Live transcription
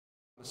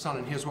Sun,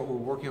 and here's what we're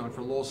working on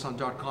for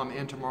LowellSun.com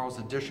and tomorrow's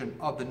edition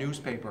of the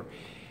newspaper.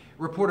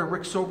 Reporter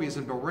Rick Sobey is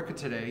in Billerica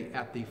today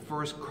at the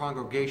First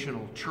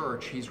Congregational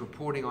Church. He's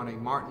reporting on a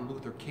Martin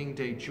Luther King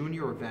Day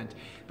Jr. event,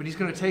 but he's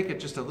going to take it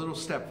just a little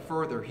step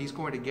further. He's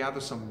going to gather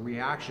some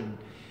reaction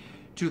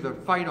to the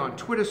fight on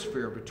Twitter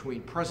sphere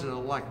between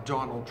President-elect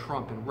Donald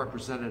Trump and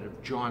Representative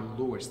John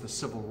Lewis, the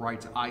civil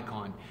rights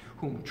icon,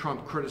 whom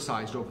Trump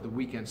criticized over the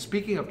weekend.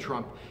 Speaking of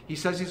Trump, he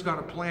says he's got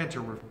a plan to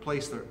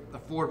replace the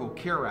Affordable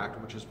Care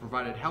Act, which has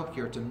provided health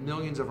care to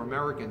millions of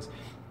Americans.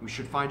 We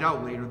should find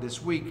out later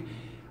this week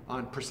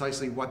on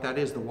precisely what that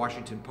is. The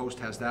Washington Post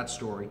has that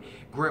story.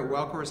 Grant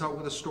Welker is out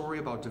with a story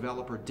about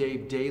developer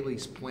Dave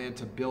Daley's plan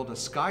to build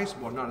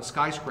not a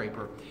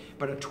skyscraper,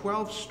 but a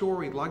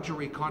 12-story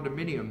luxury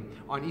condominium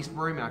on East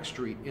Merrimack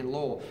Street in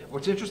Lowell.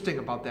 What's interesting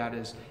about that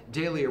is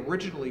Daley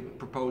originally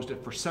proposed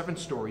it for 7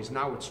 stories.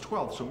 Now it's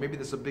 12, so maybe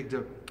there's a big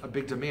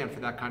demand for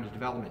that kind of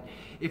development.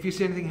 If you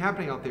see anything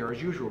happening out there, as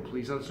usual,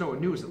 please let us know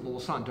at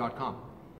news@lowellsun.com.